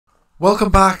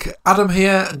Welcome back, Adam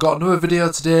here, and got another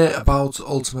video today about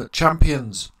Ultimate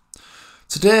Champions.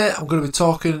 Today I'm going to be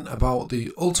talking about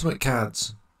the Ultimate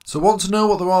cards. So want to know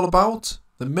what they're all about?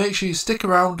 Then make sure you stick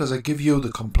around as I give you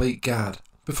the complete guide.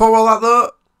 Before all that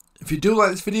though, if you do like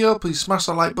this video, please smash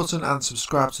that like button and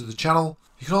subscribe to the channel.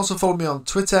 You can also follow me on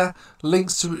Twitter,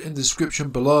 links to it in the description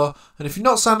below, and if you're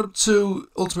not signed up to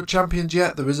Ultimate Champions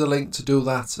yet, there is a link to do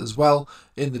that as well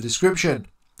in the description.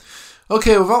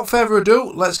 Okay, without further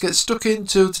ado, let's get stuck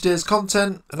into today's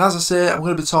content, and as I say, I'm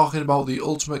going to be talking about the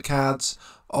Ultimate cards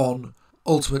on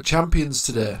Ultimate Champions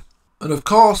today. And of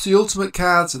course, the Ultimate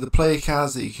cards are the player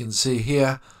cards that you can see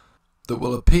here that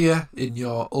will appear in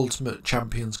your Ultimate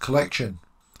Champions collection.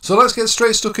 So let's get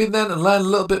straight stuck in then and learn a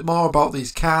little bit more about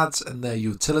these cards and their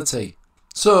utility.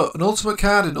 So, an Ultimate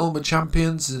card in Ultimate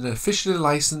Champions is an officially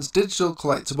licensed digital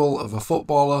collectible of a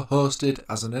footballer hosted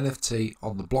as an NFT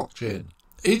on the blockchain.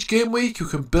 Each game week you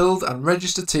can build and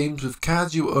register teams with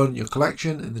cards you own in your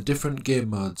collection in the different game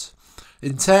modes.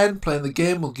 In turn, playing the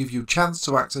game will give you a chance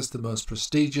to access the most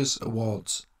prestigious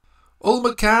awards.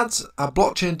 Ultimate cards are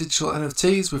blockchain digital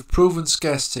NFTs with proven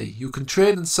scarcity. You can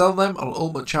trade and sell them on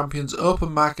Ultimate Champions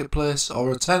open marketplace, or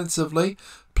alternatively,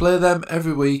 play them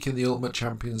every week in the Ultimate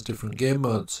Champions different game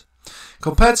modes.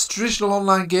 Compared to traditional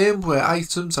online games where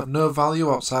items have no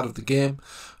value outside of the game,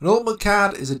 an Ultimate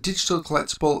card is a digital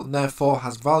collectible and therefore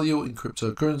has value in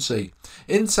cryptocurrency,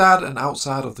 inside and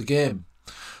outside of the game.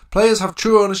 Players have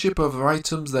true ownership over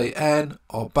items they earn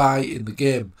or buy in the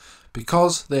game,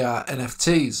 because they are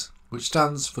NFTs, which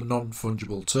stands for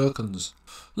non-fungible tokens.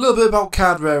 A little bit about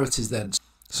card rarities then.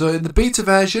 So in the beta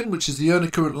version, which is the only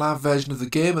current live version of the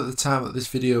game at the time that this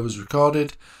video was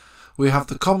recorded, we have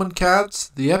the common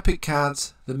cards, the epic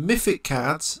cards, the mythic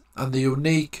cards, and the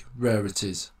unique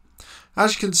rarities.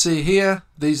 As you can see here,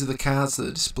 these are the cards that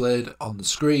are displayed on the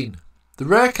screen. The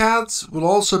rare cards will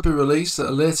also be released at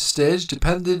a later stage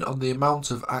depending on the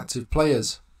amount of active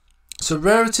players. So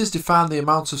rarities define the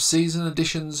amount of season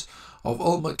editions of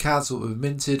Ultimate cards that will be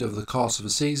minted over the course of a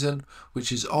season,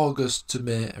 which is August to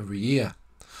May every year.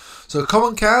 So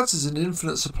common cards is an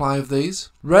infinite supply of these.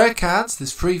 Rare cards,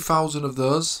 there's 3,000 of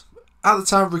those. At the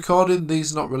time of recording,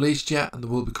 these are not released yet and they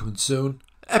will be coming soon.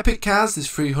 Epic cards,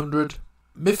 there's 300.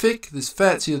 Mythic, there's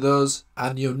 30 of those.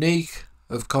 And unique,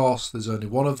 of course, there's only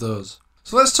one of those.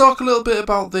 So let's talk a little bit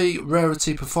about the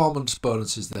rarity performance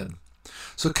bonuses then.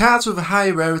 So cards with a high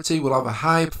rarity will have a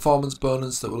high performance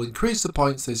bonus that will increase the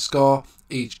points they score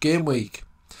each game week.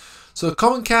 So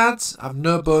common cards have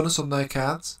no bonus on their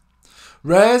cards.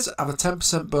 Rares have a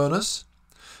 10% bonus.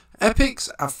 Epics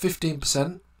have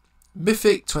 15%.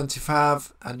 Mythic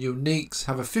 25% and Uniques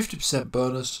have a 50%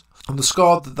 bonus on the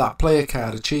score that that player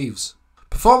card achieves.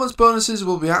 Performance bonuses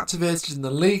will be activated in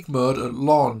the league mode at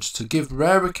launch to give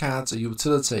rarer cards a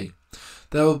utility.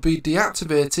 They will be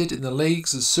deactivated in the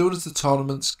leagues as soon as the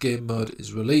tournament's game mode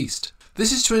is released.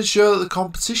 This is to ensure that the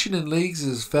competition in leagues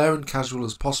is as fair and casual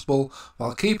as possible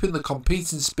while keeping the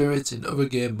competing spirit in other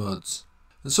game modes.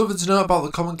 And something to know about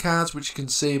the common cards, which you can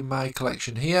see in my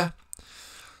collection here.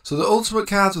 So the Ultimate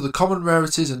cards with the common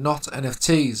rarities are not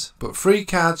NFTs, but free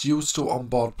cards used to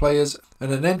onboard players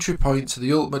and an entry point to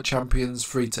the Ultimate Champions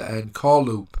free-to-earn core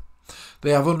loop. They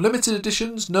have unlimited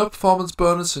editions, no performance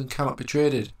bonus and cannot be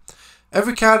traded.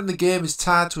 Every card in the game is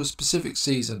tied to a specific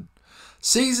season.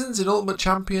 Seasons in Ultimate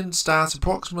Champions start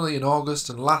approximately in August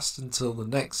and last until the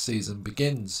next season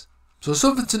begins. So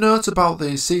something to note about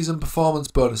the season performance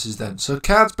bonuses then. So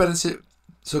cards benefit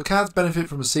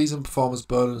from a season performance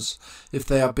bonus if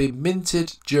they are being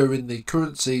minted during the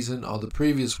current season or the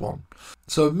previous one.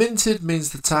 So minted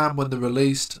means the time when they're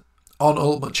released on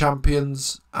Ultimate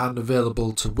Champions and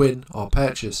available to win or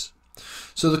purchase.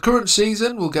 So the current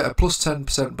season will get a plus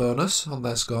 10% bonus on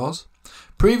their scores.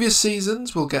 Previous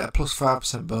seasons will get a plus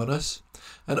 5% bonus.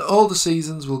 And older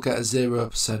seasons will get a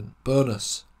 0%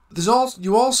 bonus.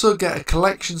 You also get a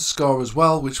collection score as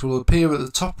well, which will appear at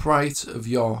the top right of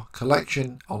your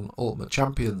collection on Ultimate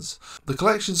Champions. The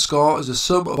collection score is a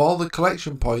sum of all the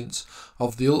collection points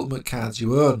of the Ultimate cards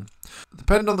you own.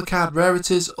 Depending on the card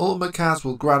rarities, Ultimate cards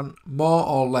will grant more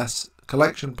or less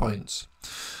collection points.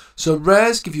 So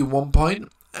rares give you 1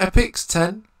 point, epics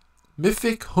 10,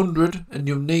 mythic 100 and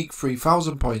unique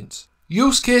 3000 points.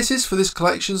 Use cases for this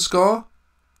collection score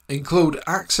include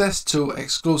access to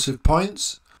exclusive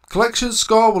points. Collection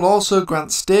score will also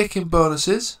grant staking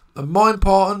bonuses, and more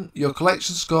important, your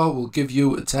collection score will give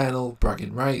you eternal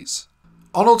bragging rights.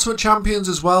 On Ultimate Champions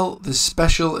as well, there's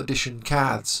special edition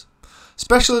cards.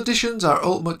 Special editions are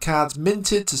Ultimate cards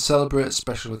minted to celebrate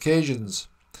special occasions.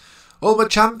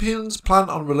 Ultimate Champions plan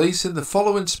on releasing the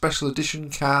following special edition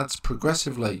cards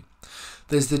progressively.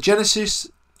 There's the Genesis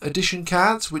edition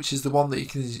cards, which is the one that you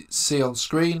can see on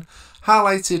screen,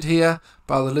 highlighted here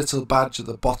by the little badge at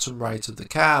the bottom right of the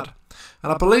card.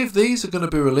 And I believe these are going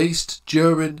to be released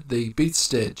during the beta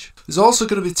stage. There's also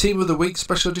going to be Team of the Week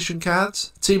special edition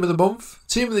cards, Team of the Month,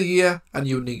 Team of the Year and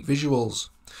unique visuals.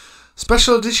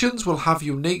 Special editions will have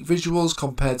unique visuals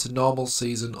compared to normal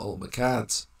season Ultimate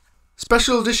cards.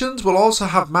 Special editions will also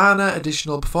have minor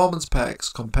additional performance packs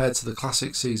compared to the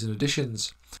classic season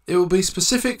editions. It will be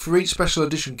specific for each special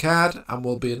edition card and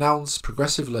will be announced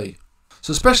progressively.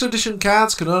 So special edition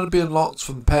cards can only be unlocked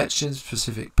from purchasing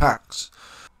specific packs.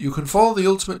 You can follow the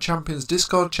Ultimate Champions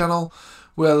Discord channel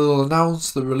where they will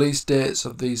announce the release dates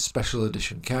of these special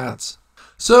edition cards.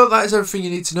 So that is everything you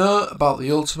need to know about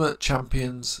the Ultimate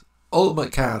Champions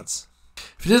Ultimate cards.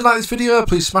 If you did like this video,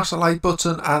 please smash the like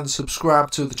button and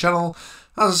subscribe to the channel.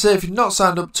 As I say, if you've not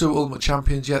signed up to Ultimate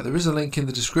Champions yet, there is a link in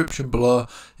the description below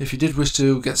if you did wish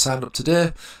to get signed up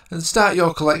today and start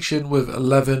your collection with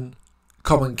 11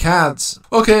 common cards.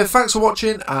 Okay, thanks for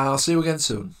watching, I'll see you again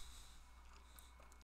soon.